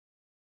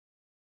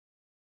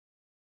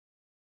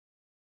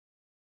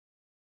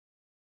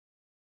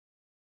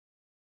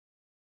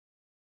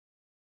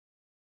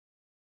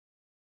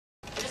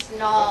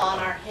gnaw on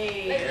our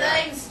head. Like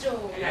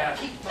limestone. Yeah.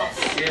 Peat moss.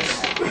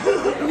 Yes. We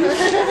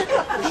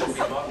should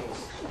be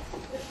models.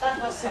 That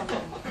was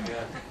something.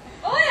 Yeah.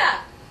 Oh yeah.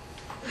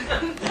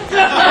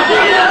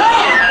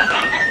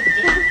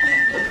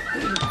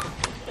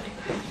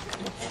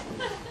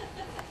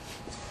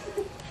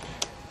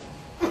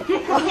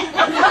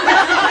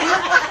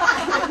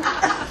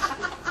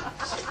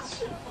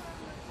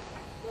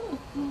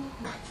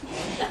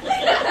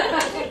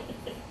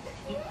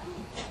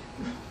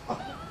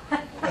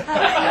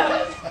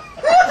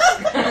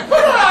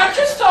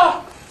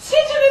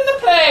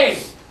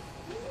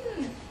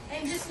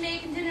 I'm just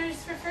making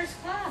dinners for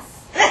first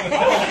class. You know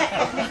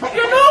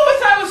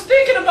what I was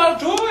thinking about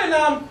doing?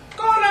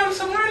 Going on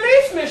some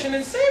relief mission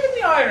and saving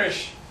the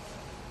Irish.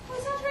 Oh,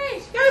 is that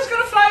right? Yeah, I was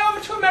going to fly over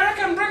to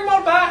America and bring them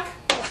all back.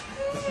 Yeah,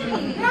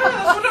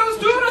 that's what I was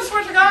doing, I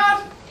swear to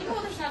God. You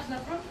know there's not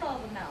enough room for all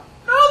of them now.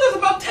 No, there's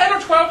about 10 or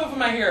 12 of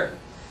them I hear.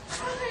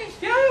 Right.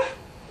 Yeah,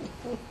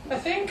 I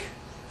think.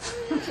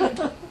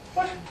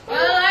 What?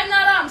 Well, I'm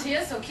not on to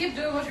you, so keep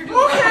doing what you're doing.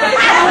 Okay.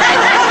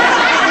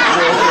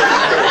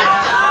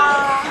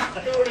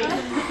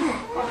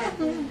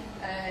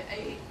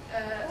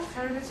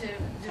 Affirmative,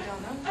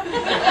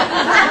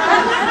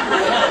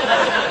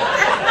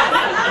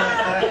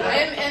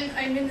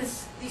 I'm in the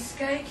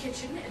sky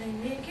kitchen and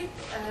I'm making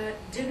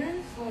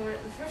dinner for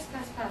the first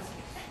class passengers.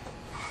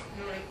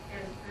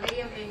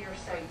 Liam in your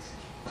sight.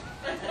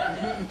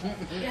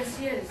 Yes,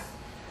 he is.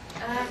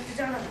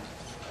 Donna,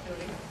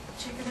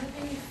 chicken and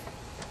beef.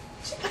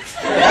 No,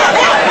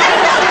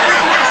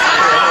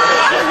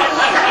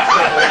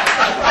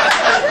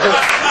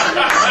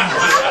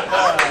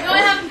 I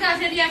haven't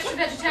got any extra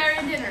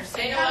vegetarian dinners.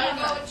 So I know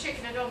I'll go with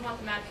chicken. I don't want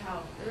the mad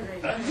cow.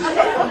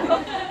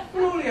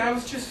 Rolly, I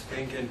was just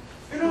thinking,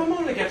 you know, I'm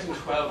only getting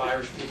 12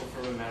 Irish people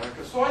from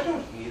America, so I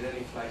don't need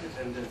any flight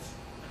attendants.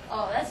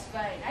 Oh, that's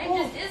fine.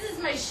 This is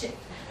my ship.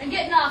 I'm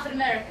getting off in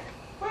America.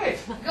 Wait,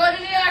 Go to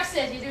New York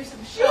City, do some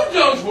you shopping.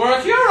 don't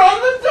work, you're on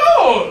the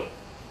dole!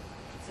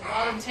 It's a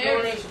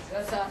voluntary.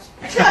 That's that.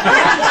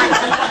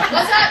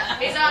 What's that?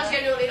 He's on to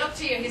you, Newly. Up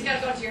to you. He's got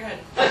a gun to your head.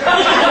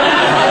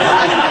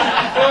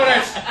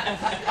 Alright,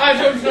 I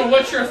don't know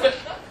what you're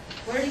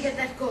Where did he get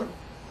that gun?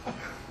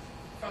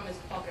 From his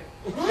pocket.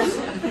 Who's supposed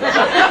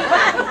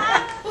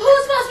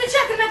to be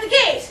checking him at the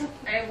gate?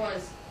 I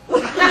was. They're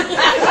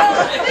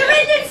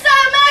reading in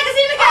Style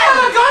magazine again!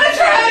 Oh, God, it's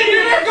your head in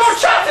your ear! Go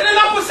chatting it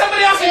up with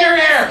somebody else in your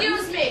ear!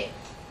 Excuse me.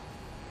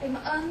 I'm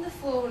on the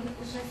phone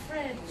with my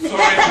friend.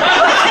 Sorry.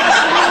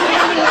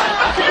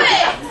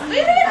 Anyway, we're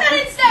reading that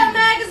in Style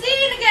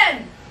magazine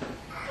again.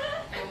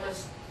 I was.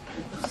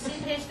 See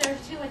page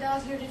 32, my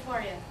dog's heard it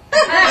for you.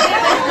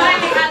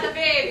 Finally had the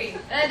baby.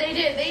 They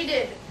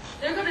did.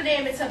 They're going to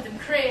name it something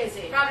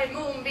crazy. Probably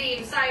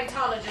Moonbeam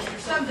Scientologist or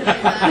something. Something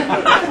like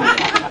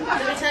that.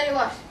 Let me tell you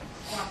what.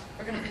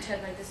 We're going to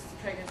pretend like this is a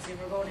pregnancy.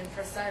 We're going in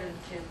for a silent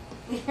kill.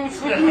 I'm 5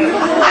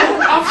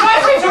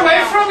 feet away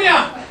from you!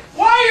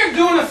 Why are you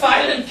doing a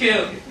silent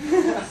kill?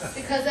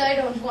 Because I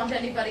don't want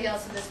anybody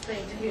else in this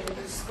plane to hear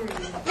you scream.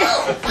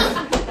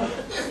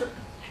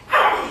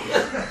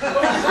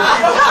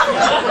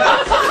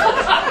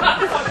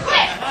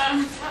 Hey!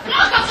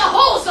 Knock up the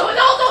hole so it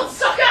all don't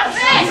suck up!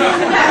 Hey!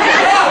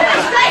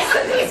 Nice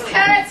with these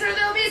carrots or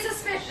they'll be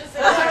suspicious.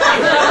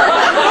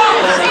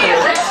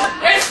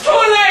 It's too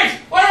late!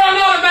 We're on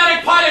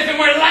automatic pilot and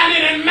we're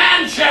landing in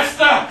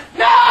Manchester!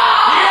 No!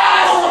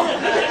 Yes!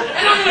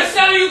 And I'm going to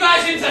sell you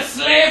guys into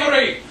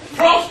slavery,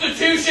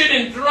 prostitution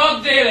and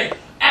drug dealing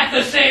at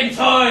the same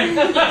time.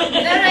 There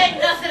ain't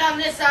nothing on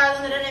this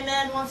island that any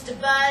man wants to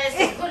buy,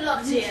 so good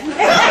luck to you. I'm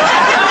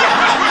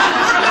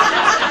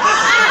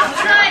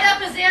as dried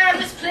up as the air on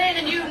this plane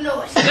and you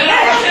know it. Then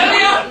I'll kill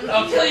you?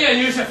 I'll kill you and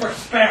use it for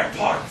spare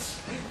parts.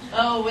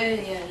 Oh, will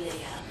you, Liam?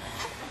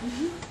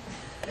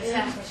 Is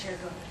that what you're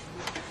going to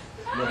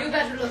do? You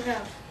better look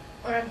out,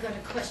 or I'm going to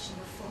question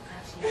the fuck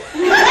out of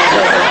you.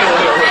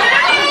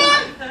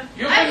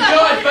 You can do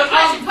it, but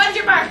When's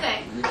your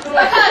birthday?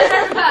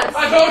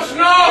 I don't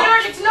know!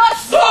 Allergic to nuts?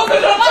 Stop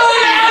it! I'll tell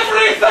you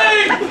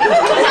everything!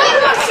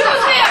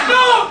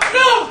 No!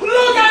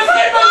 Look, I've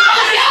made my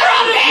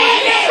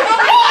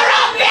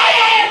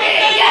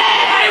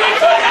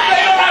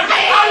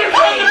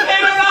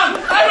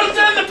I will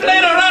turn the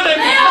plane around! I'm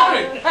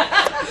sorry!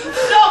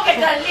 Look at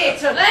the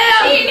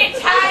little teeny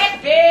tiny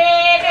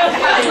baby.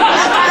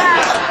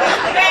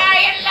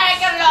 Crying like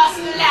a lost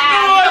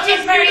lamb. Oh, I Looking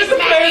just for needed his the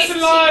place mammy.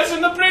 in lies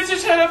and the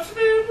British have to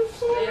be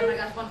Liam, I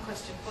got one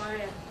question for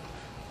you.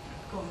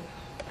 Go on.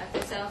 At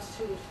this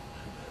altitude,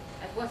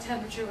 at what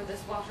temperature would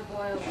this water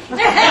boil? Come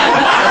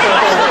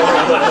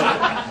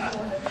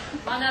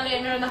on now,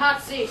 Liam, you're in the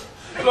hot seat.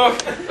 Look.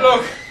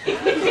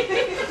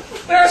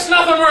 There's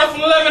nothing worth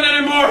living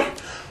anymore.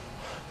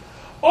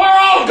 We're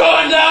all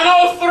going down,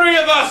 all 3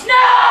 of us. No,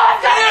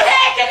 I've got a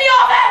cake in the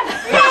oven.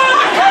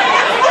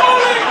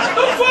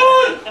 The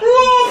phone!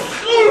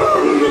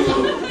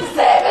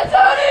 Save it,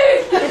 Tony.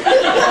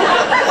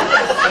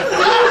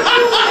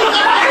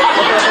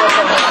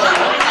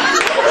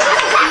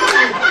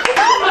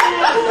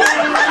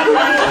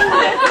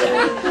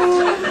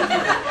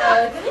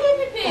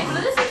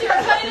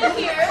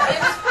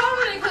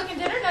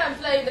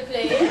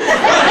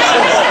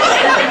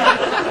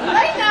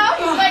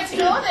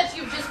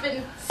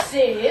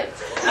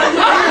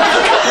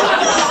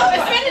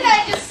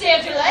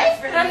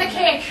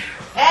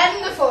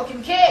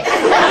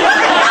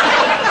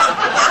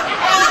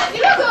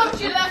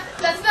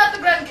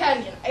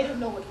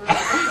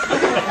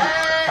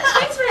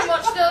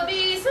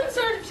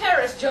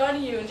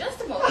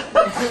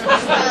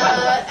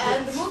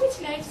 And the movie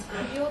tonight is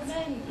Grumpy Old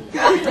Men.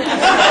 Good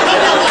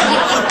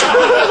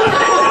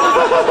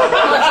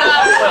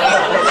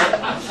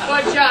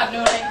job,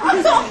 Newly.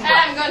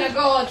 I'm gonna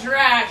go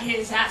drag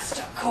his ass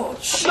to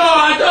coach. No,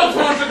 I don't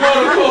want to go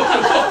to court.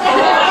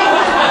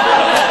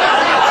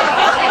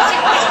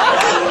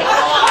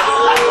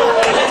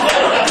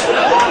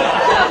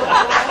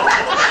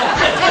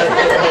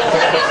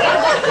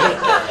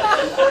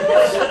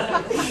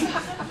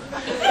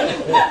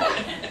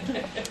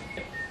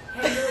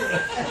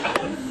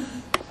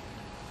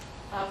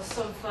 That was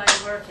some fine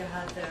work you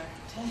had there.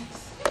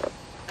 Thanks.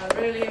 I'm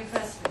really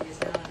impressed with you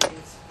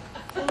nowadays.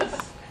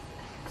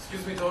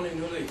 Excuse me, Tony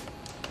Newley.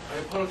 I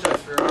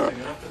apologise for everything,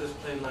 and after this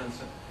plane lands,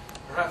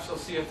 perhaps I'll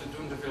see you at the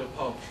Dundeville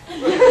pub. Oh,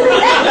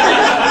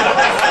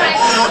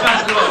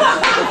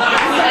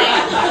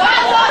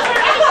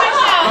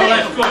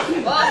 that's good.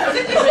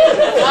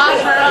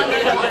 Water under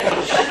the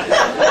bridge.